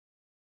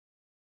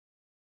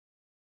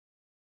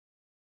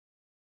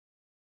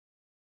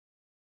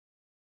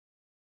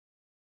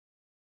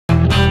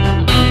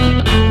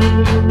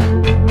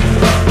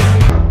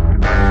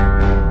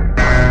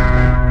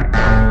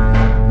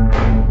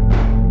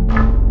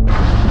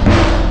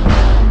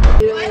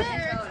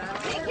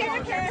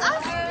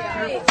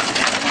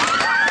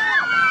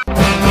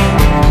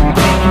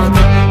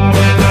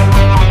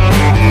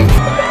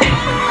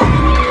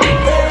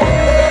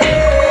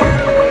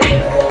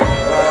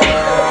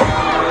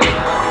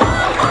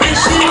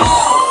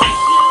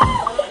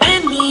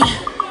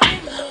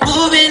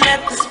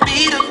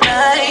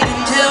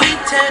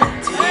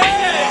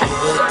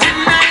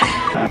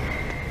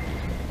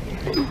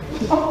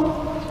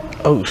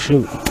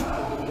shoot.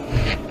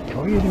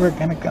 Oh, you were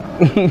gonna go.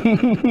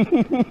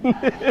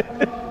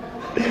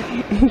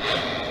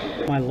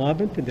 My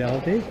love and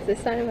fidelity. It's the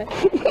sign of my...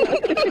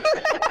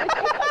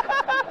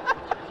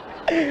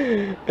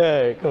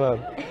 Hey, come on.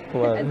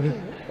 Come on.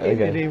 In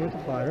the name of the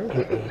Father.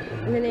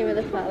 In the name of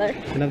the Father.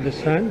 And of the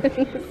Son.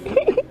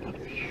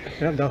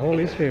 And of the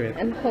Holy Spirit.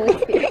 And the Holy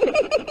Spirit.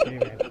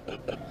 Amen.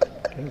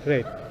 Okay,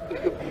 great.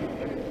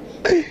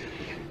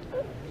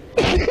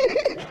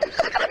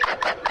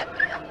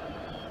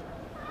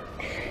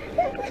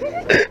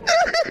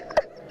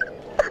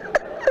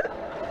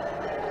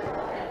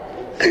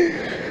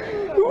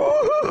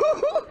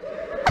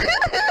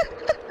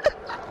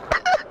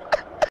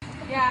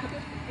 Yeah,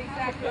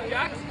 exactly.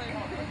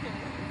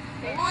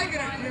 What am I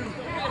gonna do?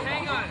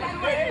 Hang on.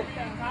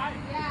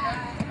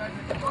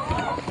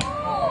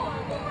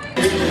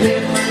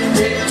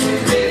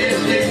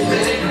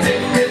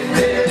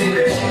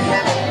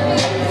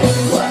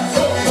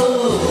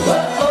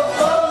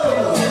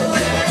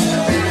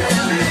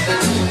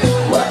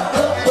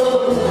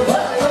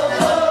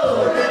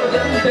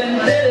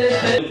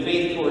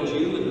 Faith towards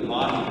you in the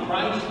body of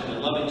Christ and a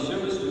loving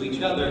service to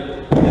each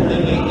other, that they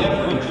may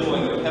ever enjoy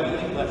your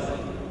heavenly blessing.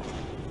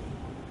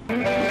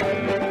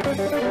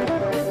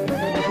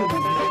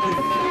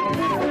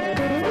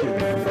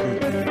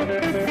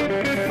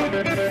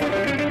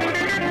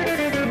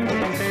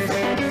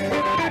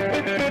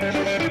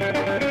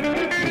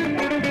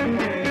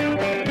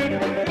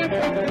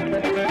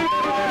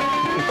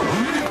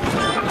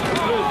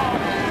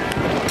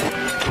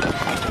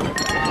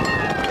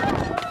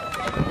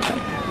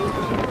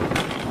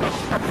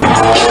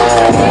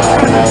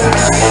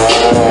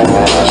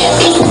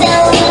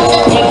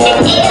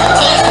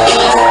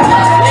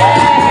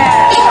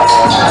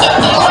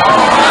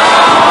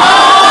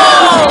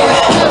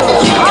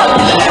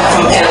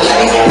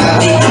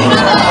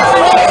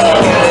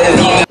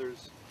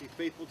 Be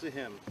faithful to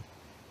him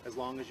as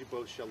long as you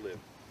both shall live.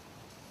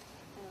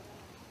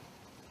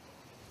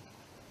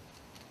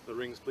 The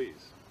rings,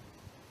 please.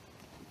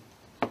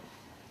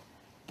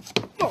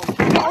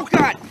 Oh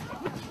God!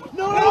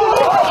 No!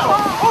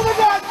 Oh my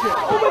God! Oh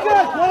my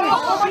God!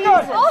 Oh my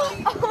God!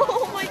 Oh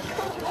my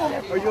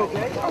God! Are you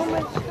okay? Oh my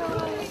God!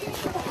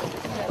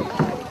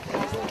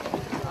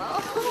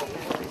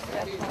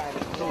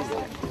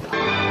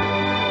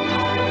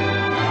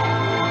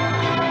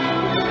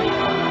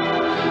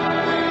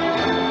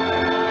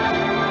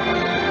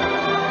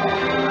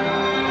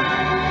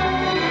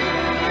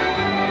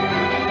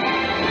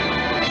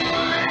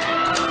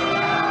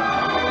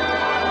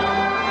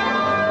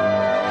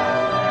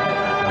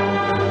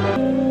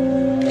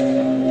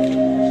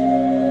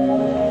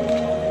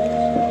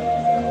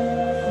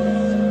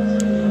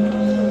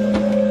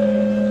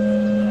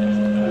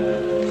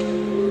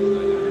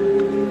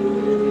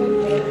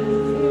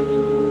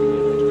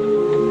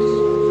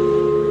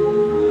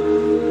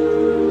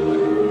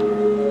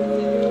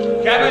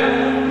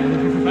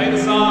 Kevin, play the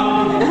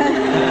song.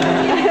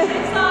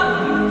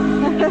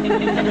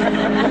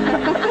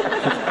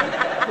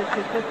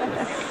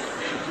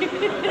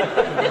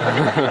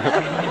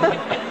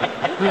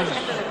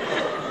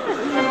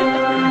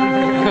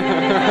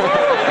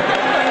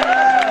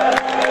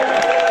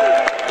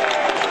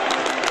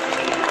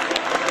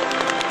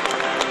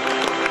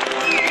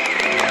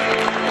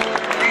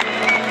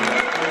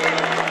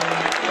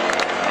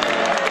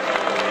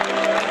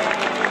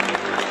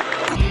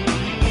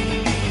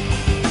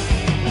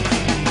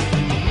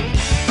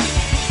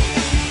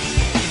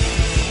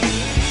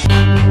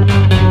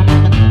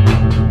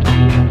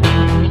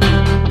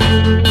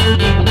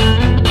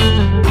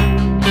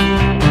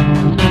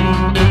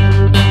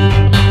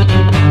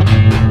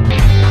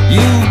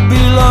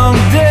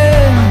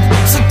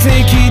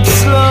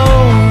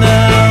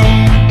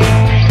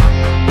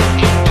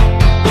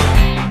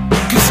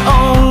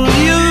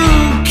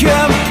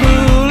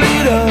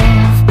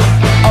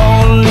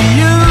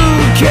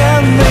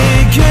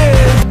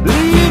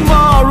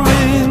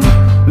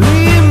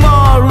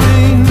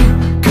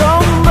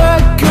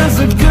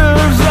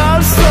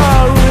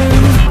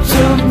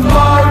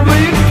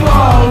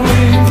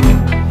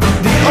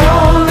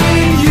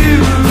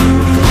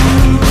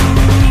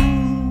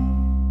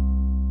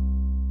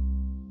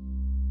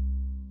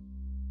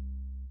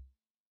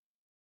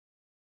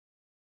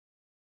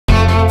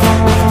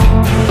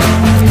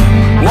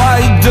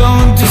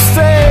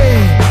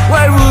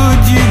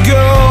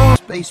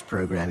 Space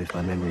program, if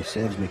my memory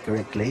serves me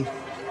correctly.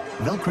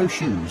 Velcro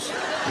shoes.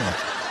 Yeah.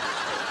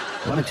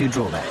 One or two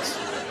drawbacks.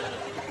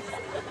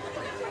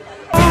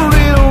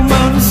 Real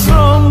man,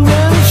 strong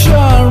and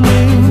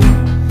charming,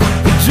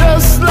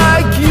 just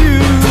like you.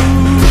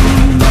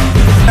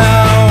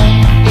 Now,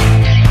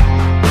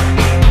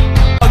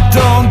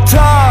 don't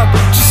talk,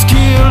 just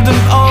kill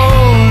them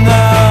all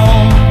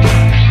now.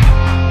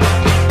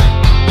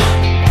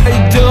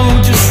 Hey,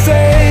 don't just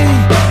stay.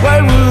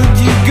 Where would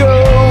you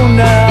go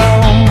now?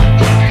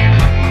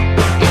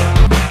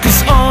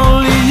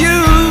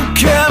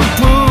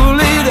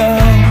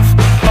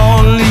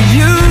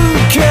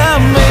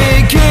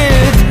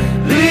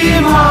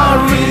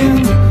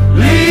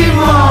 Leave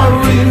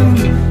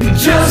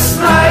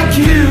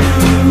you,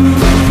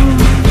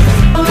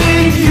 only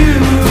you.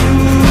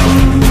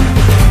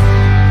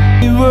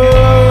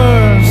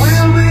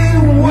 We'll be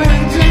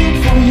waiting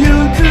for you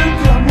to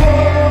come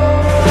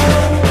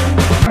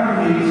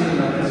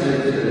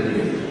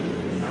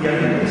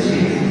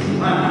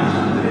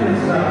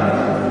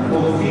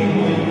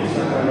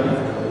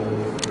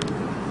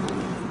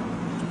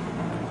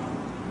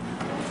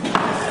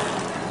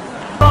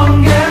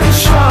Young and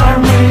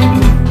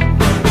charming,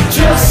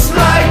 just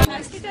like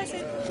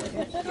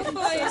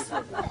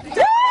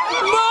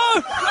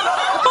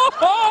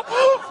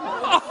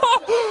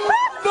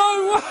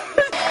no way.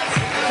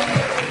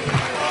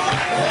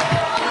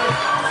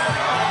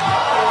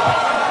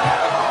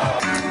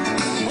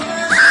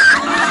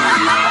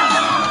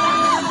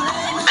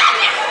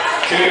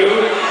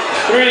 Two,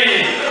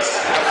 three.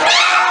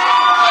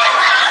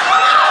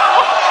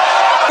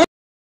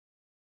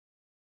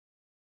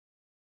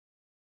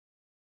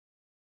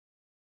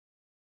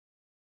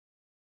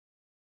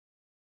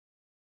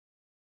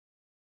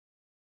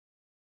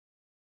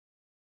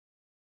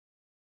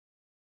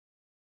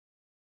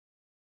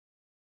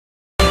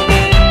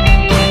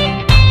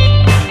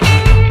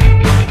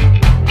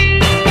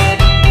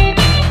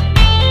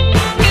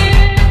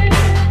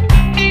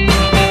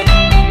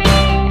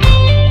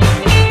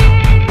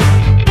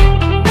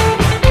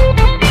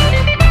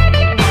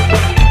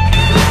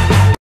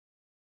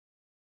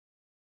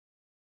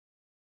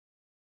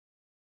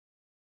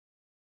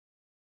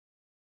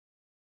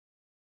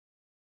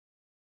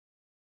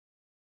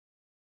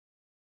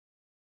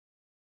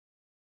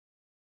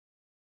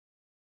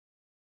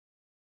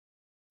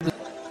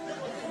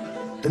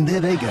 And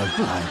there they go.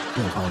 I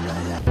do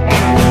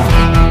apologize.